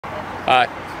So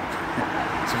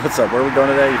what's up? Where are we going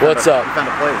today? What's up? You found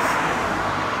a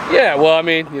place. Yeah, well, I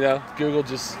mean, you know, Google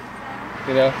just,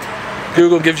 you know,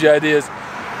 Google gives you ideas.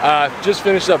 Just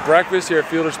finished up breakfast here at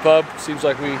Fielder's Pub. Seems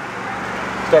like we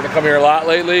starting to come here a lot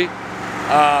lately.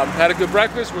 Had a good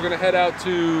breakfast. We're gonna head out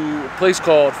to a place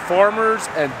called Farmers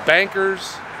and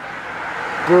Bankers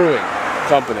Brewing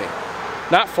Company.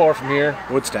 Not far from here.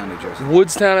 Woodstown, New Jersey.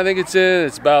 Woodstown, I think it's in.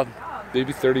 It's about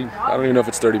maybe 30, I don't even know if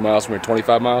it's 30 miles from here,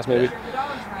 25 miles maybe.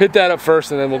 Hit that up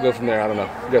first and then we'll go from there. I don't know.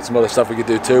 We got some other stuff we could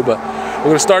do too, but we're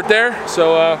gonna start there.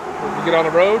 So we get on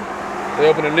the road. They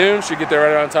open at noon. Should get there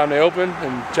right around the time they open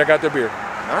and check out their beer. All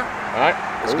right. All right,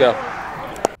 let's go.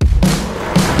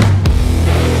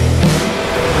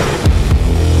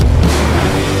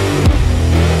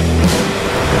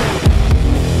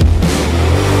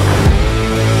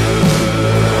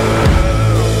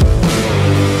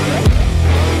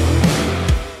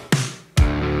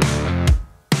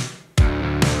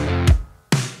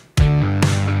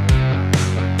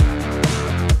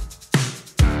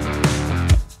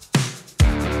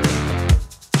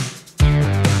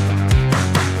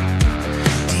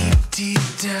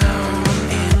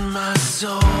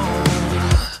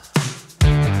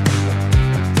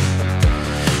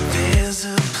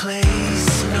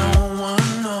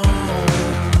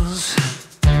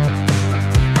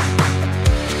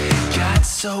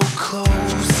 So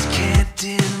close, can't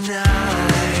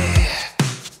deny.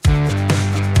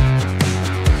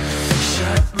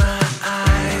 Shut my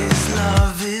eyes,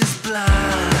 love is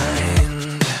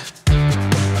blind.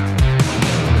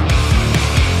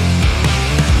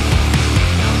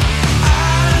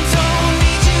 I don't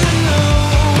need you to know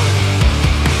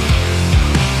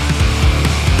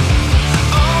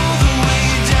all the way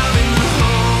down in the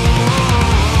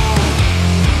hole.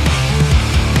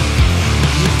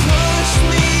 You push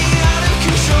me out of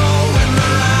control when the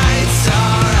lights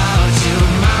are out.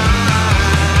 You're mine.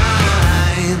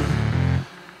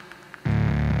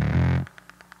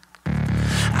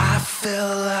 I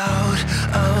fell out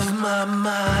of my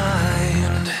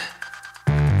mind.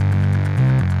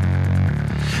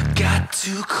 Got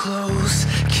too close,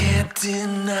 can't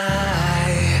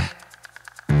deny.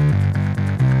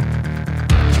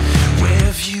 Where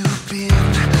have you been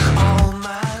all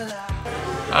my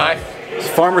life? All right.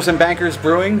 Farmers and Bankers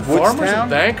Brewing, Woodstown. Farmers and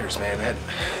Bankers, man.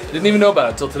 Didn't even know about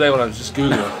it until today when I was just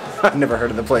Googling. I've never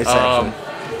heard of the place actually.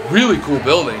 Really cool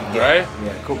building, right?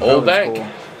 Yeah, cool. Old Building's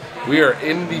bank. We are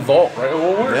in the vault, right?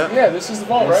 Well, Yeah. this is the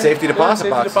vault, right? Safety deposit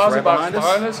box is deposit right box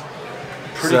behind us.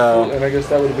 Pretty So- cool. And I guess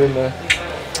that would have been the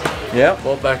Cool. Yep.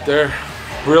 vault back there.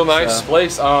 Real nice So-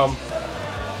 place. I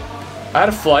had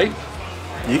a flight.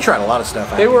 You tried a lot of stuff.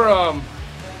 They haven't you? were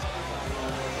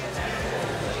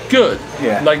good.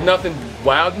 Yeah. Like nothing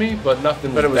wowed me, but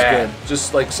nothing was But it was bad. good.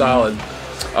 Just like solid.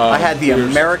 I had the beers.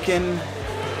 American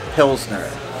Pilsner.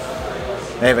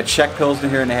 They have a Czech Pilsner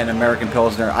here and they had an American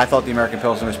Pilsner. I thought the American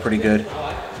Pilsner was pretty good.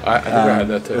 I think I had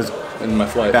that it too was in my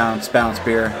flight. Bounce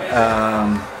beer.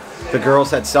 The girls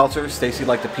had seltzers. Stacy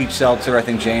liked the peach seltzer. I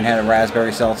think Jane had a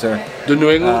raspberry seltzer. The New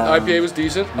England IPA was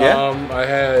decent. yeah. I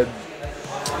had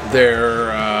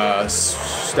their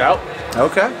stout,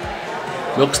 Okay.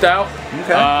 milk stout.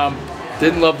 Okay.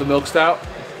 Didn't love the milk stout.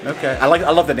 Okay. I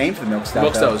love the name for the milk stout.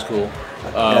 Milk though. stout was cool.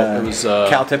 It was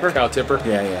Cow Tipper? Cow Tipper.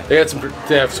 Yeah, yeah. They have some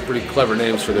pretty clever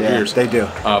names for their Yeah, beers. they do.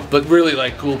 But really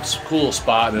like cool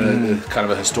spot and kind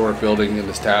of a historic building in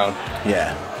this town.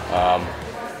 Yeah.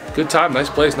 Good time, nice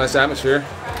place, nice atmosphere.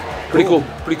 Pretty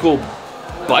cool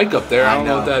bike up there. I don't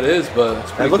know what that is, but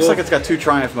it's pretty It looks cool. like it's got 2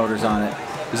 Triumph motors on it.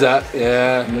 Is that?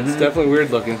 Yeah, it's definitely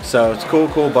weird looking. So it's a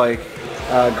cool bike.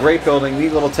 Great building,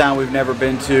 neat little town we've never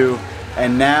been to.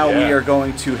 And now we Yeah. are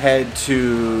going to head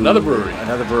to Another brewery.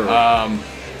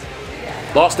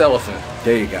 Lost Elephant.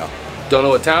 There you go. Don't know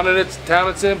what town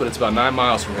it's in, but it's about 9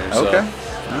 miles from here. Okay.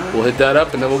 So we'll hit that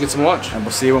up and then we'll get some lunch. And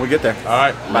we'll see you when we get there. All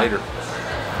right, later.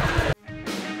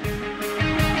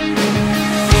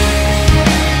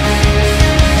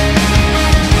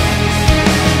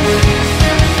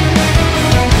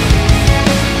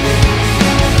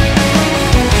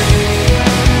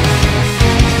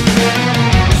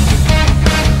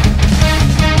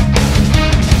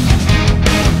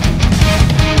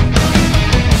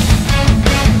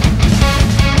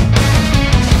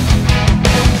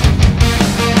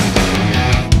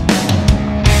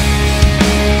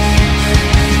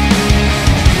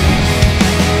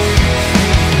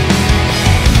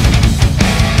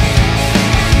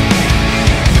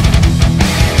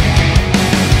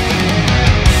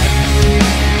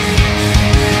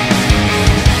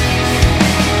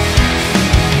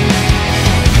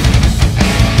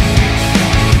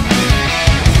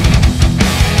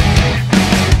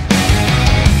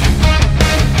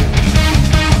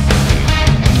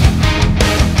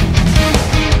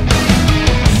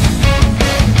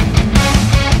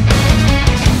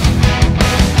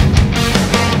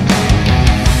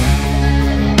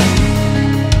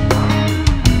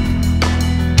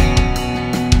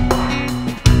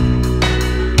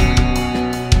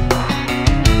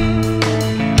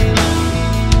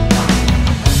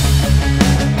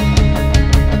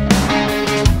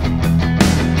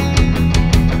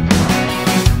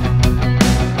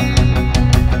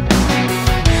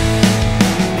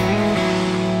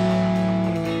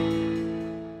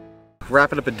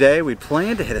 wrapping up a day. We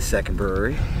planned to hit a second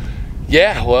brewery.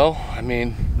 Yeah, well, I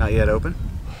mean, Not yet open.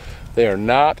 they are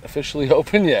not officially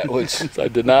open yet, which I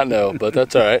did not know, but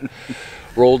that's all right.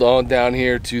 Rolled on down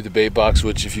here to the bait box,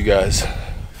 which if you guys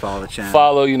Follow the channel.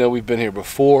 follow, you know we've been here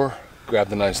before.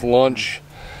 Grabbed a nice lunch,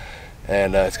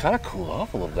 and it's kind of cooled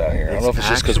off a little down here. I don't know if it's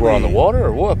just because we're on the water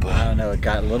or what, but I don't know. It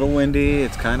got a little windy.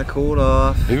 It's kind of cooled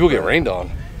off. maybe we'll get rained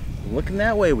on. Looking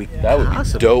that way, That would be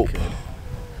possibly dope. could.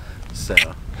 So,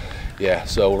 Yeah,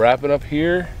 so wrapping up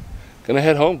here. Gonna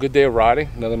head home. Good day of riding.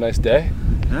 Another nice day.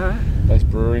 all right. Nice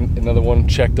brewery. Another one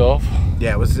checked off.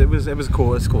 Yeah, it was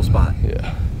cool. It's a cool spot.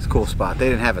 Yeah. It's a cool spot. They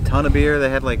didn't have a ton of beer. They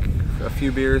had like a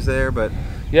few beers there, but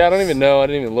Yeah, I don't even know. I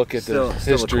didn't even look at Still the a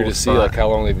history cool to see spot. like how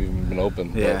long they've even been open.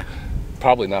 but Yeah.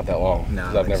 Probably not that long. No, I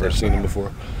 'cause don't I've think never so. seen them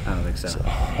before. I don't think so.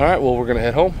 All right, well, we're gonna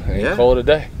head home and Yeah. call it a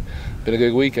day. Been a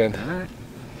good weekend. All right.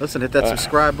 Listen, hit that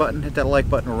subscribe button, hit that like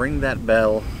button, ring that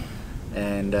bell,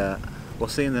 and we'll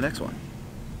see you in the next one.